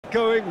get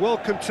going.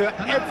 Welcome to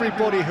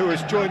everybody who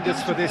has joined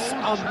us for this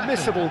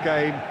unmissable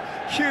game.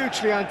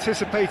 Hugely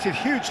anticipated,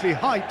 hugely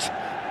hyped.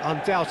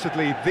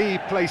 Undoubtedly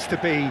the place to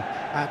be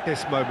at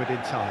this moment in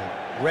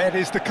time. Red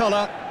is the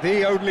colour,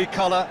 the only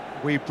colour.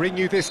 We bring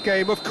you this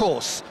game, of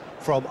course,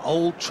 from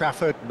Old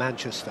Trafford,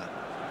 Manchester.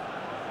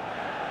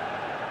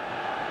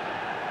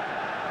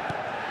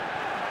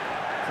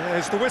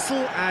 There's the whistle,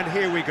 and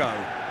here we go.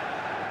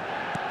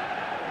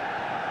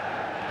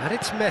 And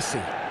it's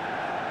Messi.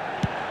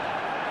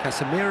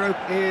 Casemiro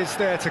is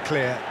there to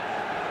clear.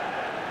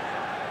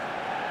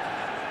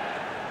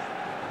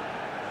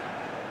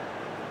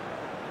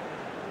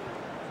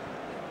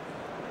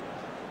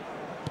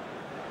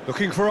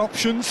 Looking for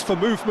options for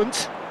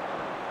movement.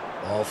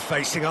 Oh,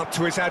 facing up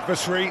to his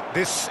adversary.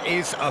 This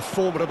is a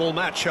formidable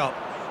matchup.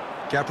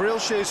 Gabriel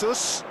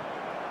Jesus.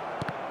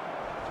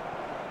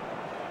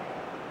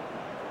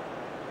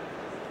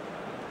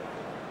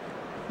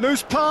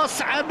 Loose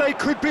pass, and they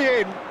could be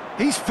in.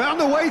 He's found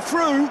a way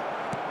through.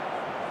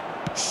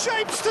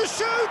 Shapes to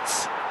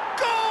shoot!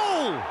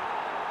 Goal!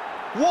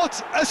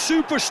 What a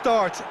super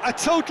start. A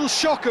total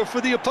shocker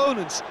for the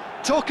opponents.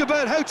 Talk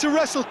about how to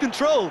wrestle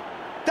control.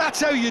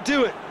 That's how you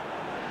do it.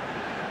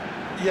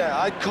 Yeah,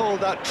 I'd call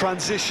that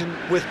transition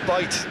with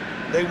bite.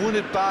 They won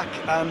it back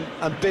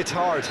and bit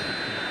hard.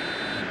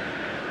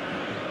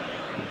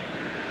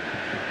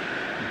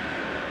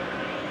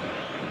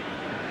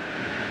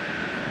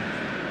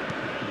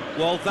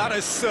 Well, that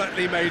has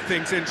certainly made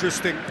things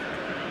interesting.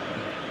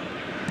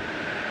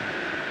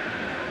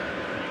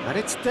 And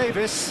it's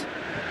Davis.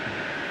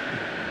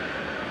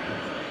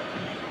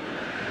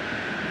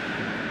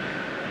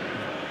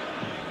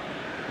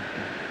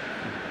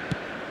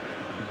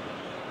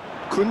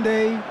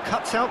 Koundé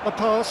cuts out the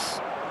pass.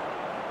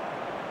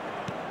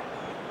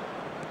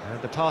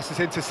 And the pass is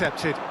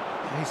intercepted.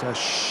 He's a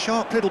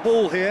sharp little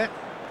ball here.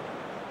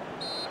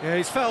 Yeah,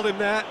 he's fouled him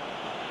there.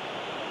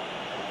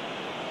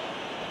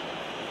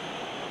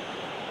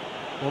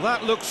 Well,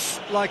 that looks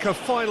like a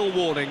final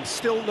warning.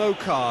 Still no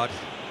card.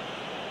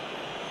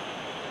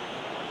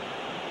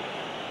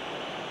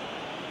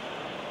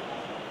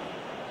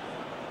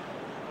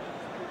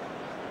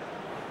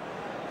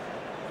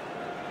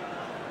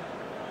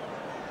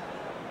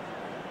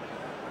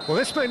 Well,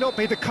 this may not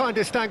be the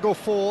kindest angle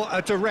for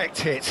a direct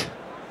hit.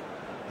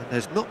 And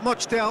there's not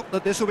much doubt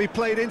that this will be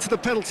played into the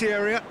penalty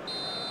area.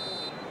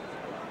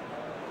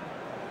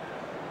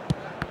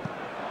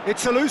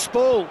 It's a loose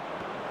ball.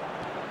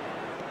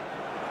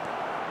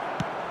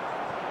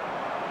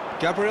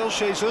 Gabriel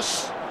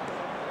Jesus.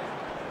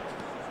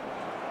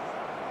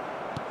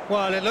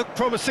 Well, it looked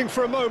promising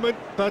for a moment,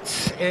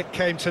 but it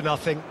came to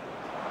nothing.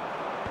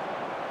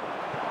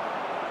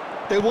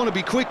 They want to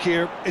be quick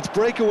here. It's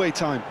breakaway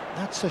time.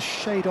 That's a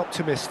shade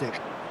optimistic.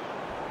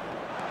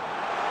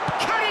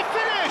 Can he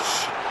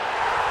finish?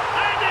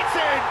 And it's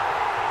in!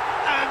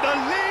 And the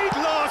lead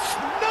lost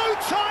no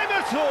time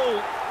at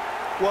all!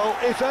 Well,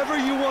 if ever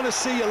you want to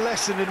see a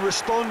lesson in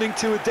responding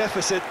to a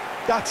deficit,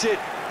 that's it.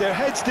 Their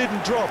heads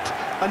didn't drop,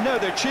 and now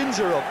their chins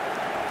are up.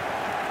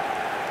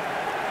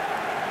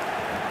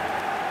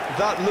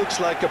 That looks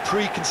like a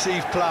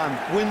preconceived plan.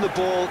 Win the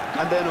ball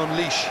and then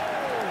unleash.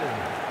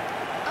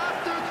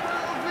 After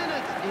 12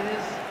 minutes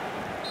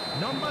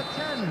is number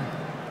 10,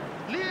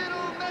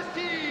 Lionel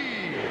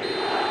Messi.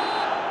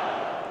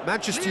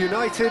 Manchester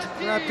United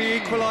grab the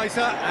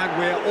equaliser, and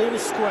we're all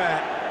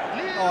square.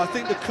 Oh, I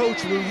think the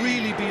coach will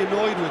really be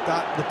annoyed with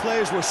that. The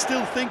players were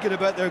still thinking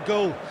about their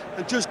goal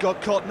and just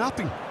got caught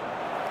napping.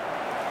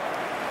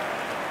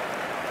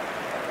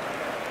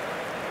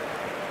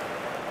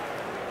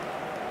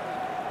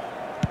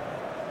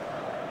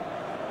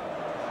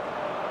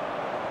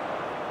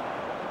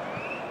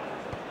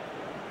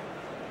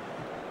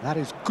 That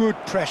is good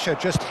pressure,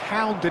 just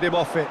hounded him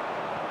off it.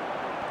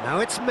 Now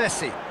it's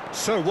Messi.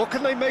 So what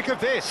can they make of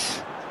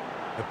this?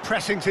 The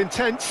pressing's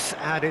intense,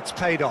 and it's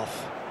paid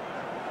off.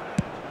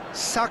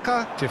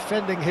 Saka,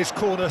 defending his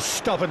corner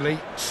stubbornly,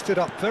 stood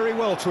up very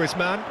well to his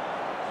man.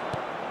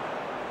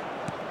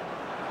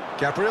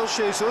 Gabriel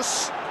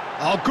Jesus.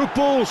 Oh, good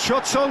ball,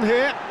 shots on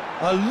here.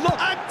 A lot.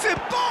 And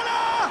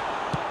Dybala!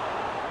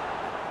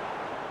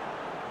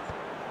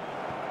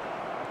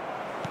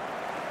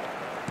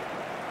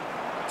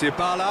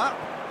 Dybala.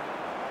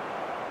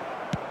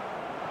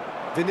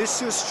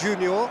 Vinicius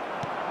Junior.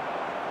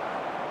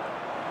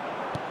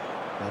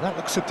 Now that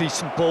looks a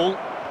decent ball.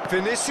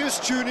 Vinicius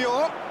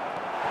Junior.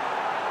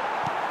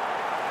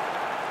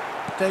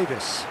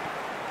 Davis.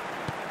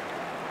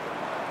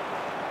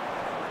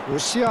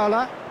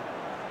 Musiala.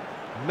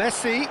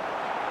 Messi.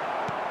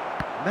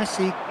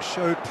 Messi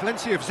showed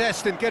plenty of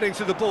zest in getting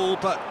to the ball,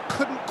 but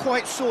couldn't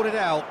quite sort it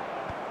out.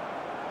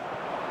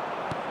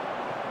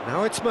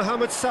 Now it's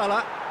Mohamed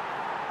Salah.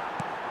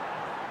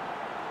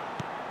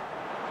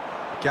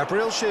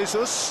 Gabriel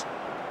Jesus.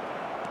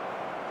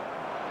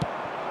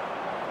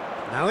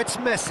 Now it's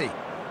Messi.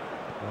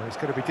 Well, he's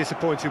going to be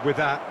disappointed with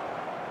that.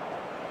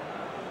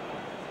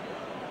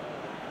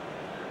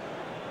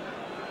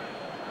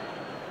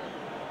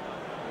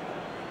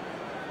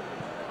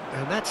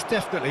 And that's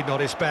definitely not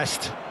his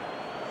best.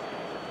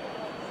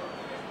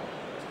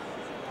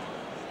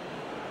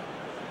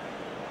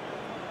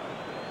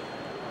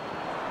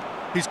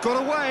 He's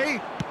got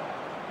away.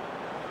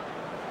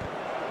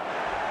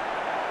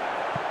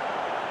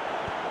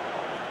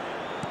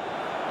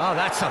 Oh,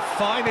 that's a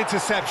fine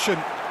interception.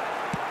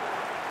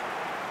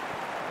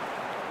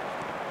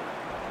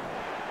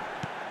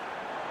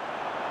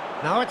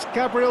 Now it's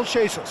Gabriel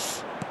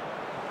Jesus.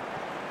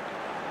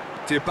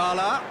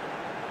 Dybala.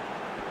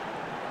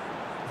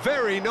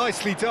 Very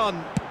nicely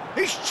done.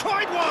 He's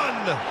tried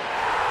one!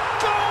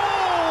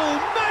 Goal!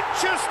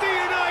 Manchester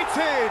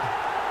United!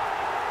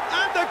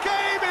 And the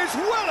game is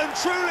well and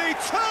truly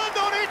turned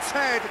on its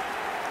head.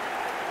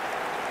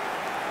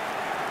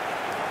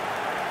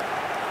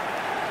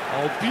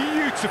 Oh,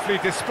 beautifully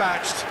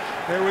dispatched.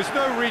 There was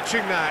no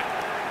reaching that.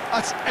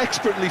 That's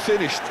expertly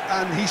finished,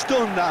 and he's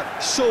done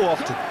that so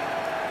often.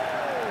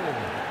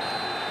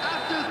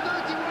 After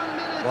 31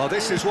 minutes. Well,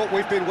 this is what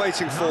we've been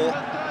waiting for.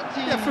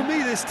 Yeah, for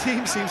me, this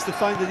team seems to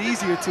find it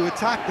easier to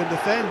attack than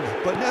defend,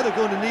 but now they're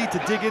going to need to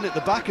dig in at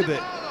the back a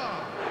bit.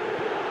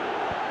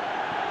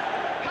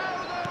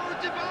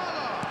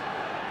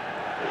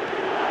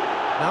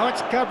 Now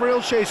it's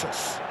Gabriel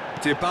Jesus.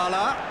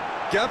 Dybala.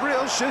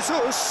 Gabriel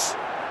Jesus.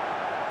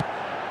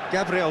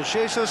 Gabriel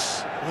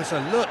Jesus was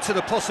alert to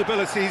the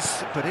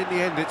possibilities, but in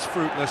the end it's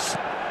fruitless.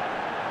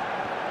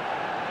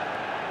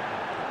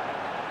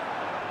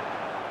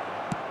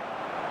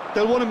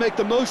 They'll want to make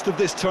the most of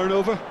this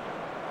turnover.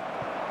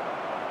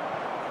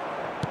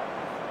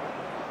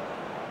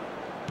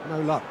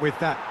 No luck with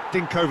that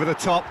dink over the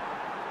top.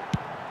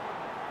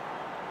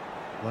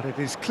 But it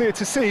is clear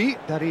to see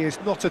that he is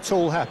not at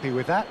all happy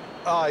with that.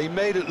 Ah, he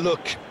made it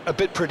look a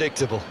bit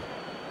predictable.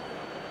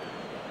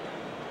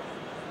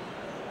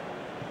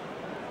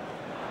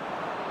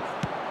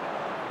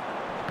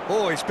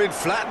 Oh, he's been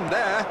flattened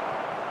there.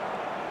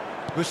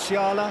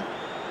 Musiala.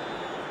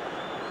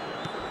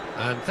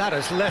 And that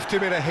has left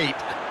him in a heap.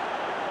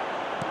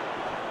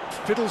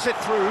 Fiddles it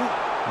through.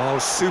 Oh,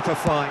 super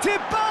fine.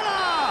 Dybala!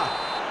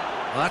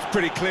 Well, that's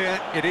pretty clear.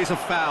 It is a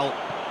foul.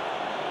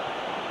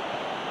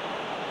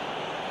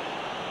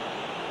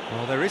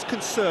 Well, there is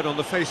concern on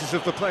the faces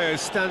of the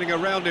players standing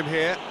around him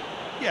here.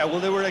 Yeah,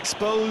 well, they were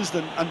exposed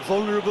and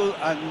vulnerable,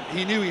 and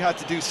he knew he had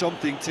to do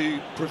something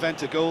to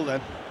prevent a goal then.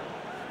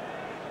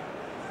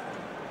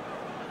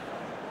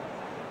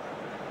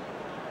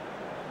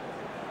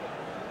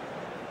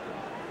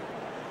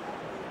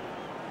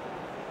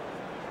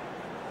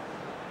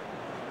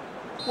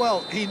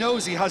 Well, he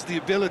knows he has the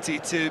ability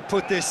to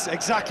put this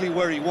exactly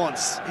where he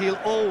wants. He'll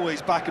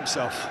always back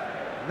himself.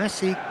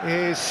 Messi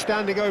is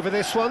standing over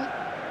this one.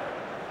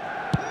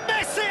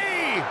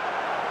 Messi!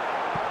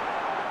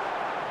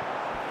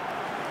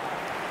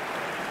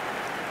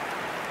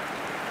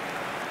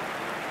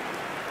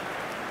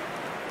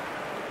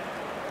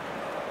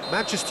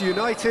 Manchester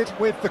United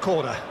with the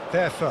corner,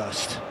 they're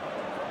first.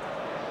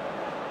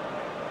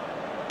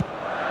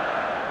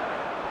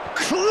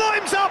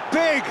 Climbs up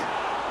big!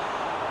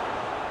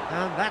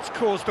 And that's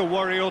caused a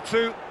worry or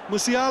two.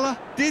 Musiala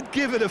did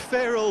give it a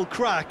fair old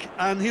crack,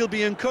 and he'll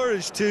be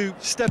encouraged to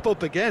step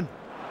up again.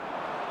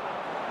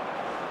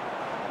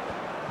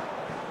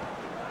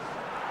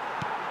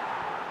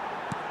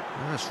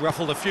 That's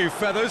ruffled a few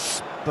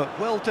feathers, but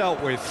well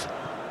dealt with.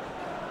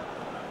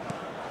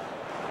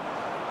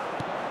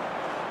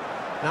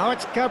 Now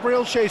it's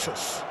Gabriel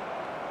Jesus.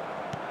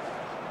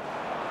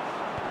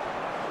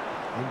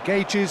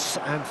 Engages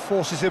and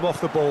forces him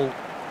off the ball.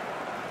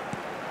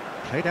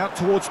 Played out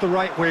towards the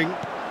right wing,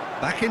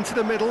 back into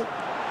the middle.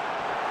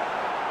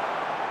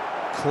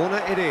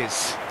 Corner it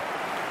is.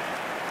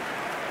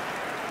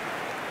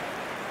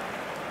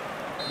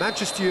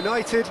 Manchester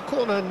United,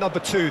 corner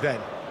number 2 then.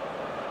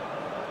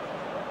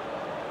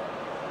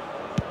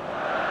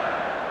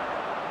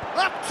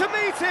 Up to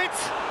meet it!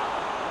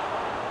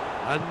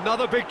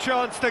 Another big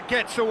chance that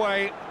gets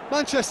away.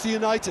 Manchester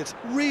United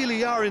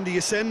really are in the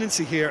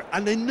ascendancy here,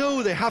 and they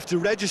know they have to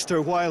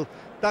register while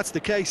that's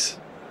the case.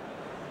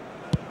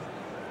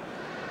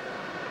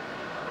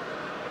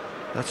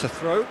 That's a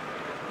throw.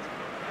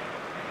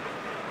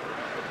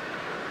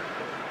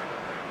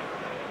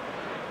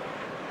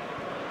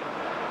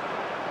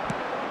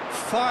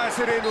 Fires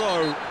it in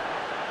low.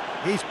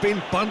 He's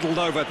been bundled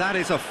over, that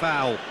is a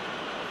foul.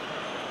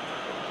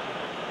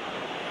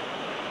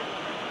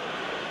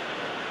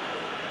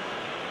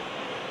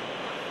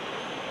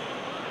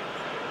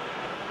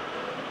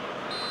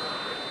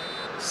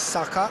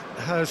 Saka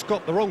has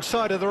got the wrong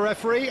side of the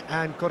referee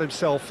and got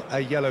himself a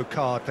yellow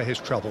card for his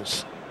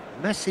troubles.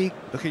 Messi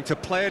looking to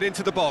play it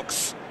into the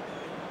box.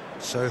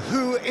 So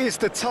who is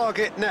the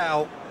target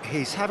now?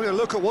 He's having a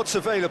look at what's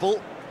available.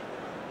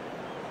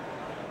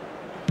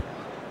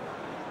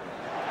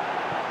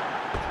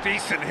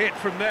 Decent hit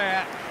from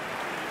there.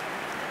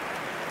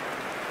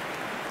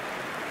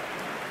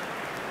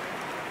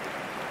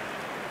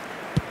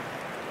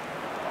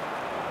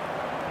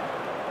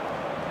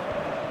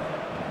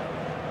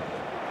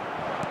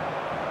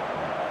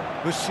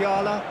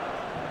 Musiala.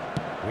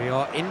 We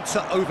are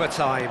into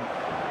overtime.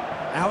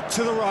 Out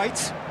to the right.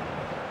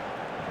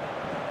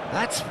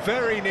 That's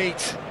very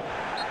neat.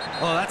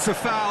 Oh, that's a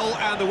foul,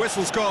 and the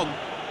whistle's gone.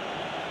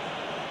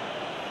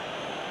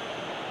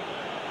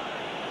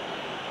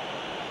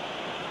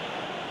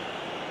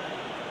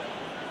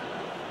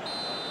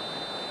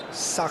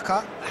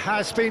 Saka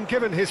has been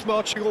given his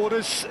marching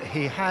orders.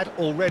 He had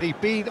already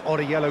been on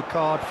a yellow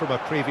card from a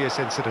previous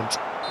incident.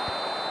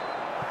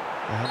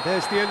 And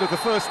there's the end of the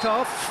first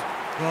half.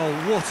 Well,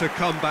 what a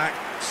comeback.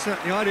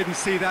 Certainly I didn't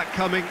see that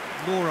coming,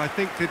 nor I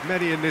think did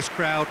many in this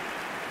crowd.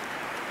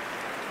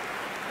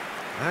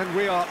 And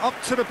we are up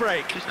to the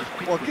break.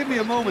 Well, give me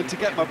a moment to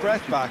get my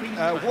breath back.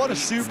 What a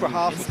super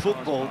half of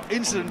football.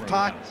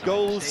 Incident-packed,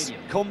 goals,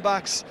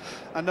 comebacks,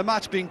 and the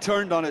match being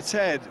turned on its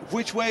head.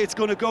 Which way it's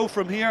going to go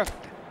from here,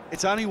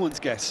 it's anyone's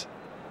guess.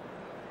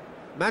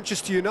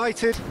 Manchester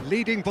United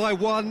leading by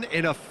 1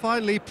 in a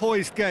finely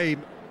poised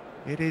game.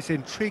 It is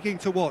intriguing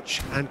to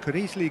watch and could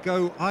easily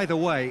go either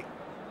way.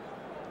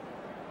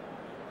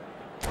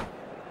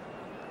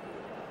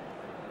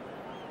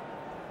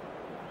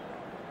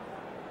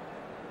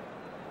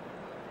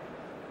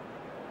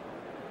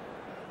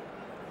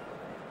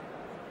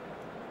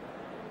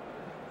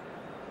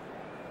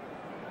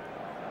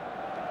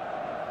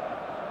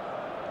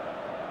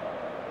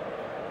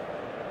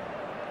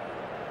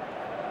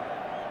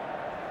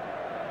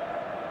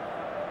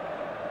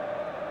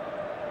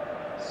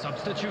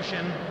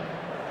 Substitution.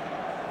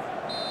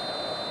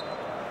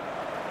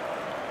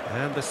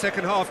 And the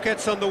second half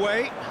gets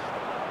underway.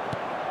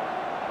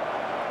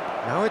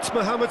 Now it's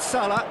Mohamed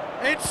Salah.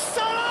 It's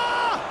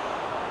Salah!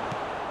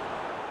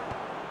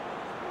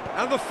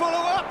 And the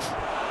follow-up.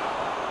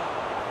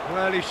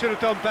 Well, he should have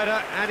done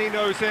better, and he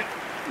knows it.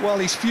 Well,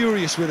 he's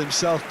furious with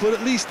himself, but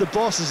at least the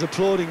boss is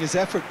applauding his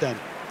effort then.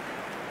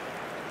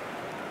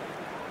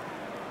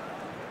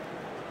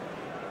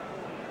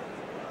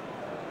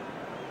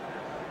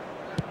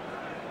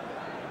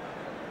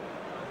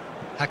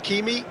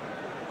 Hakimi.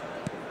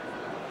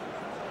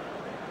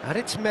 And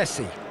it's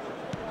Messi.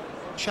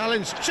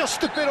 Challenge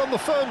just a bit on the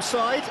firm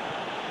side.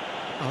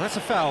 Oh, that's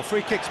a foul.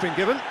 Free kick's been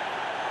given.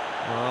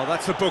 Oh,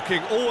 that's a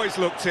booking. Always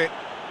looked it.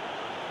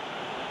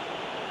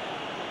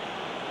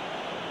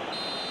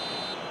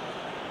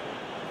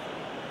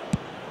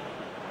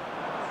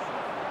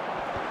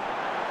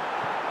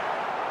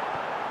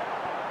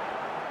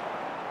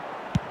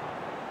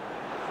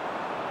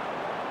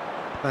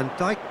 Van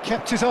Dijk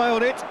kept his eye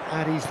on it,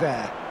 and he's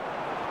there.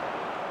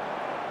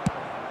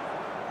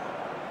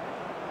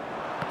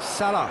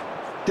 Salah.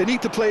 They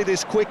need to play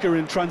this quicker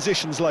in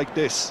transitions like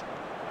this.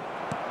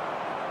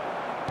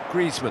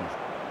 Griezmann.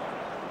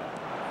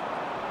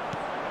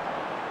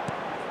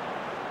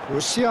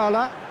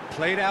 Musiala.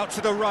 Played out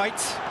to the right.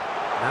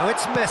 Now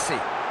it's Messi.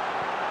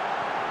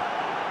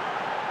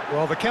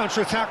 Well, the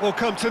counter-attack will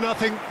come to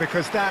nothing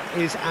because that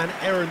is an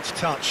errant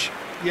touch.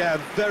 Yeah,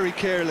 very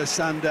careless,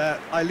 and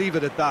I leave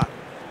it at that.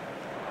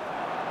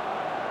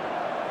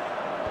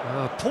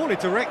 Poorly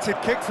directed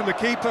kick from the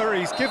keeper.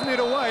 He's given it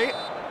away.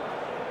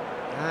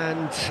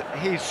 And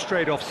he's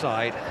straight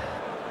offside.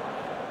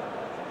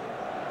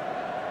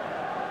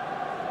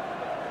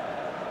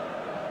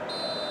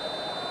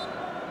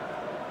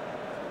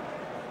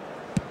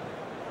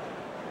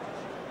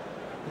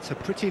 It's a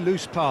pretty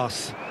loose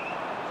pass.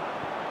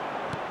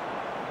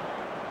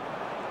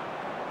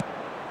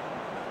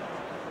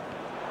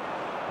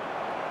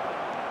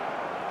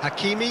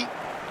 Hakimi.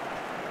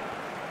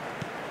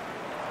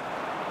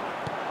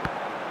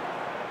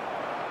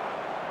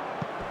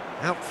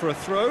 Out for a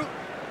throw.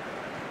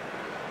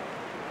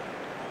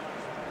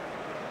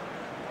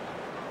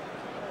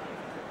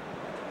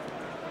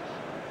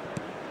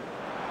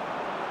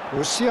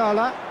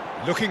 Musiala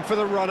looking for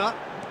the runner.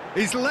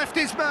 He's left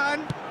his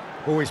man.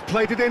 Oh, he's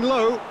played it in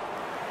low.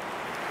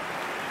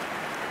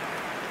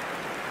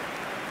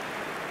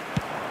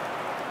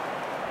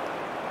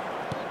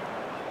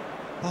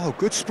 Oh,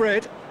 good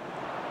spread.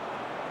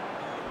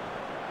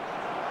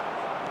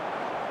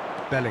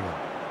 Bellingham.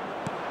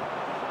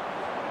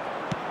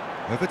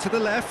 Over to the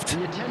left.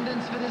 The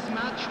attendance for this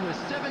match was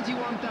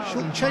 71,000.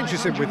 Short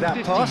changes him with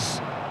that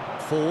pass.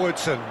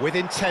 Forwards and with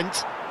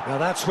intent. Now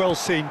that's well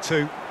seen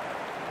too.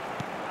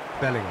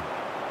 Bellingham.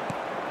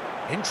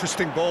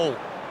 Interesting ball.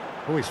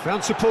 Oh, he's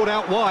found support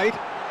out wide.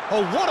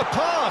 Oh, what a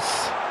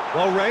pass!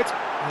 Well read,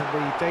 and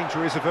the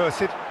danger is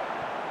averted.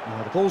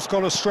 Now the ball's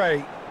gone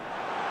astray.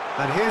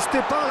 And here's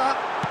Dybala.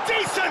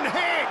 Decent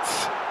hit!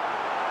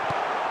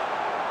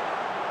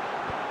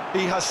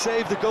 He has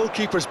saved the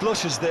goalkeeper's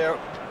blushes there.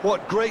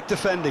 What great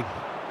defending.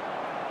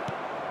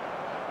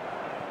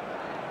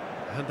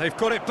 And they've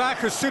got it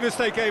back as soon as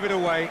they gave it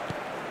away.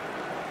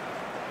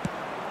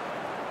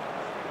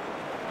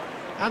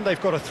 And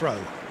they've got a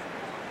throw.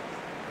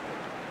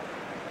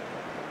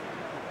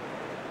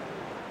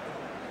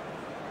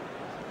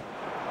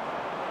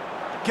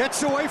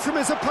 Gets away from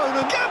his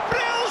opponent.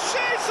 Gabriel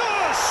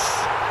Jesus!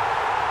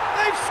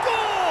 They've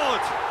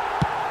scored!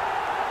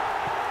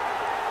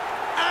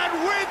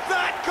 And with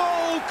that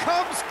goal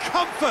comes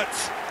comfort.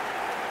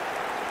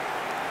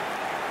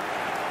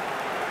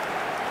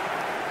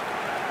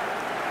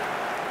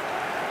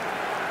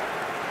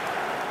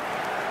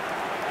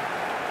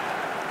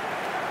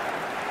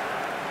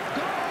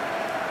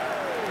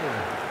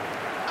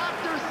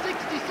 After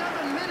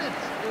 67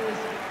 minutes is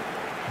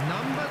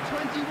number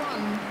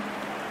 21,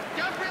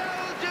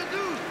 Gabriel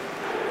Jesus.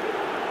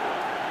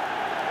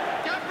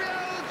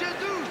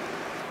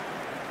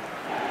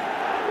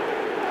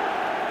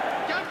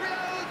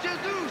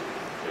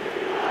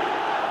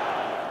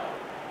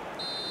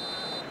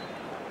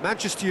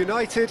 Manchester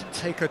United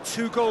take a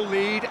 2-goal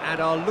lead and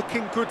are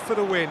looking good for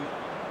the win.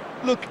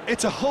 Look,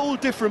 it's a whole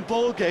different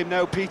ball game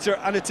now, Peter,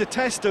 and it's a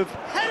test of...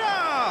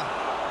 Header!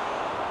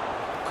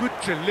 Good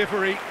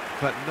delivery,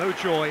 but no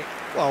joy.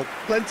 Well,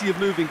 plenty of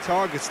moving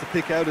targets to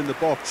pick out in the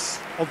box.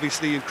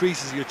 Obviously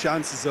increases your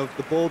chances of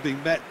the ball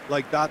being met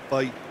like that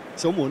by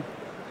someone.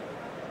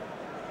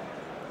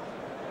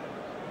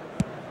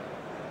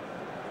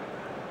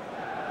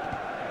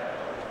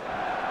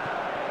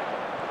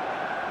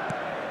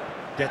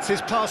 Gets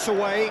his pass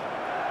away.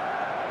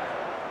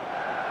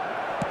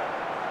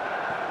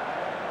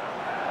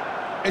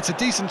 It's a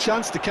decent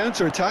chance to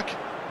counter-attack.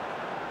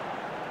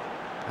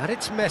 And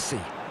it's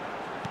Messi.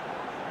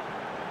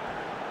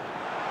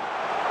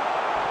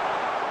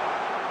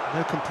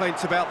 No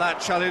complaints about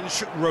that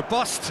challenge.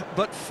 Robust,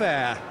 but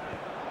fair.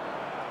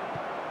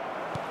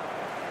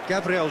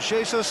 Gabriel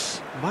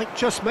Jesus might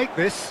just make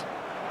this.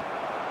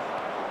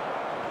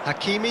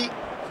 Hakimi.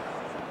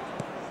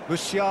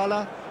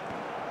 Musiala.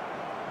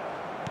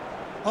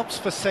 Opts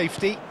for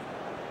safety.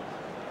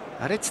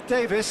 And it's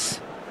Davis.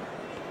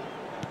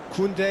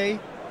 Koundé.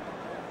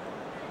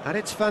 And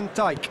it's Van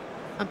Dijk.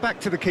 And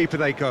back to the keeper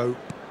they go.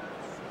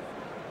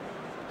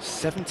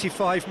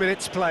 75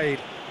 minutes played.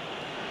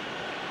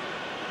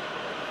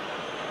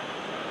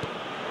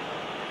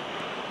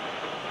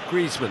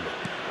 Griezmann.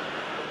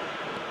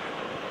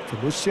 To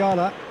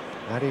Musiala.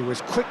 And he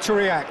was quick to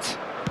react.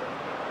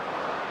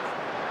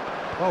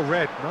 Well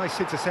read,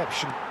 nice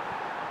interception.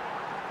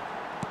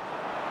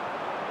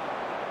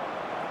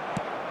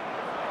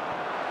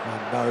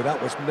 Oh no,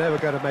 that was never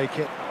going to make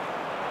it.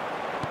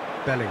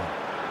 Bellingham.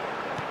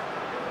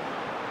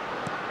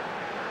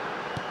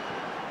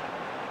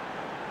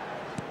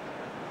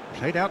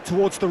 Played out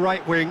towards the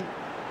right wing.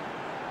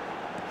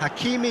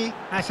 Hakimi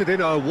has it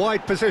in a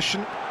wide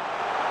position.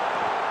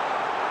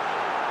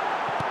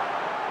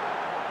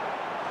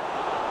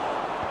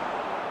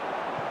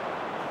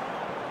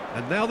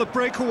 And now the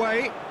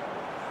breakaway.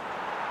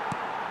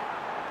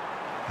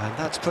 And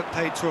that's put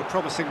paid to a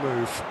promising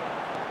move.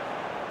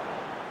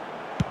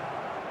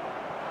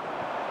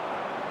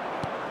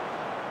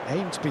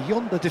 Aimed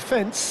beyond the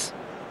defence.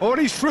 Oh,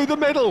 and he's through the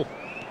middle.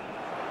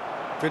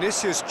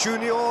 Vinicius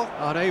Junior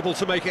unable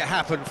to make it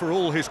happen for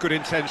all his good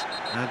intent.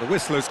 And the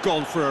whistle has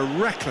gone for a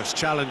reckless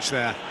challenge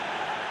there.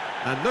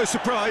 And no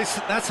surprise,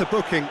 that's a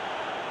booking.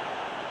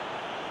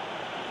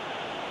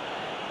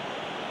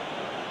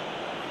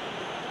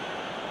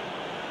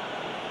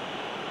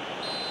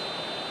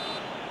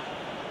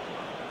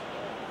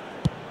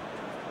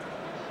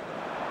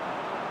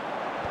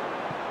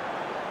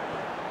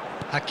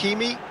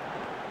 Hakimi.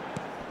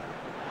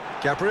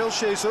 Gabriel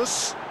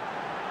Jesus.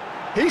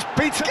 He's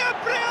beaten.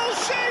 Gabriel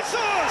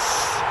Jesus!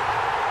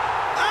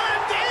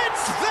 And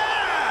it's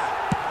there!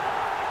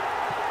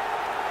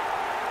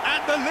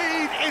 And the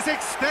lead is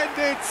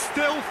extended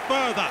still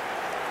further.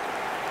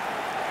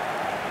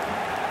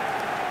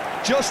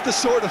 Just the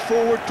sort of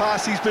forward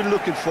pass he's been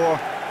looking for.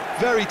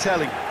 Very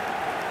telling.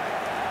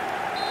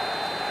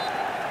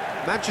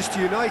 Manchester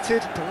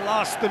United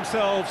blast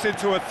themselves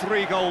into a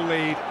 3-goal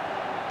lead.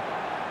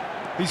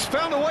 He's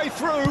found a way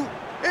through.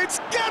 It's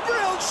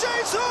Gabriel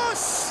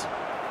Jesus!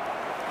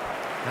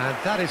 And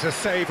that is a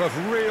save of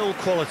real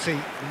quality,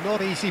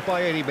 not easy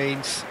by any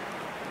means.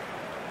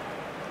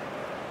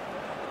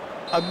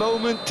 A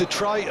moment to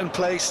try and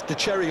place the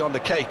cherry on the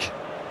cake.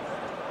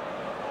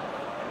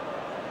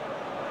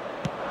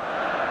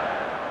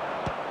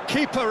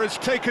 Keeper has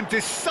taken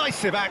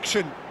decisive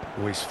action.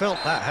 Oh, he's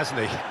felt that, hasn't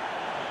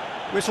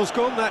he? Whistle's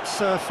gone, that's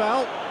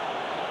foul.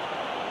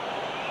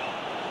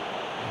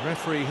 The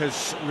referee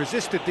has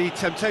resisted the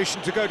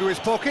temptation to go to his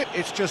pocket.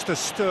 It's just a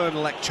stern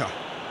lecture.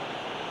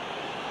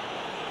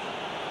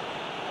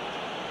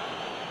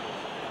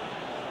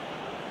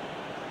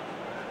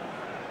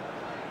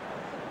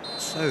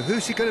 So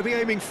who's he going to be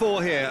aiming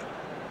for here?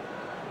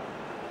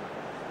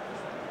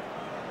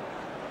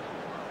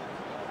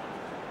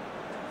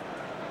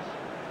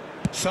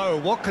 So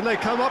what can they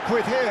come up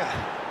with here?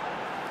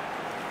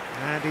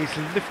 And he's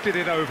lifted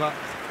it over.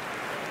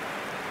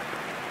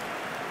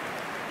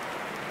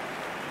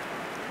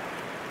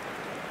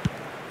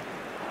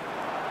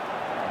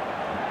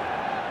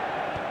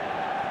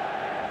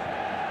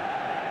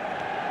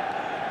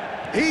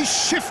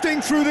 He's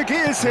shifting through the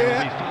gears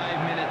here.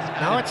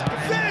 Now it's...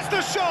 There's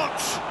the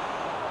shot!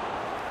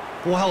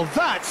 Well,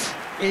 that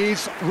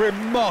is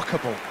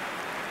remarkable.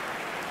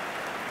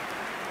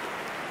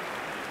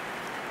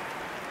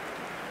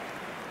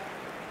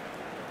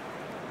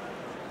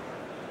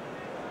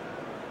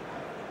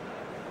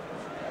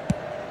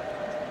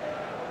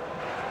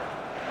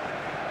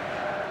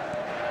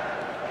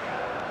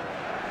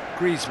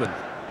 Griezmann.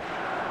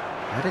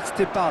 And it's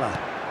Dybala.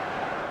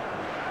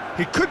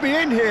 He could be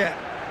in here.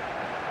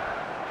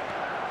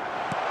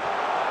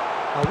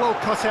 Oh, well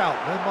cut out,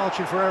 no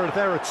margin for error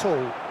there at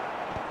all.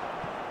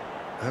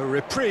 A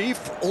reprieve,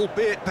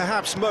 albeit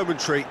perhaps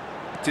momentary.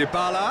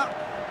 Dybala.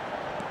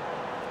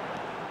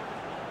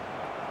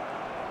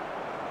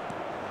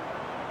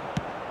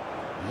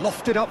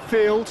 Lofted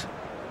upfield.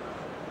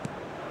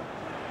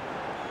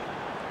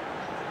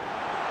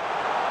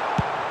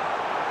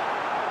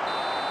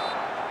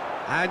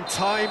 And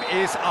time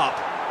is up.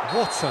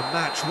 What a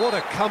match, what a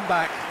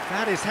comeback.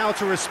 That is how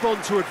to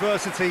respond to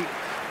adversity.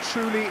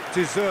 Truly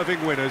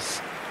deserving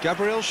winners.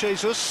 Gabriel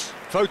Jesus,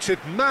 Voted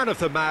man of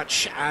the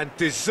match, and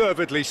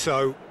deservedly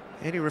so.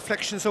 Any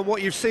reflections on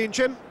what you've seen,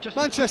 Jim?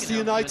 Manchester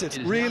United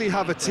really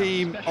have a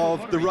team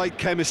of the right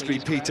chemistry,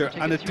 Peter,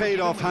 and it paid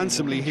off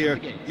handsomely here.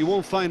 You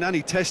won't find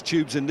any test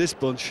tubes in this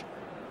bunch.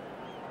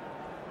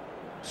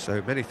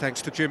 So many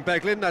thanks to Jim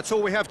Beglin. That's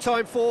all we have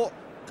time for.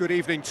 Good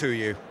evening to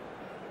you.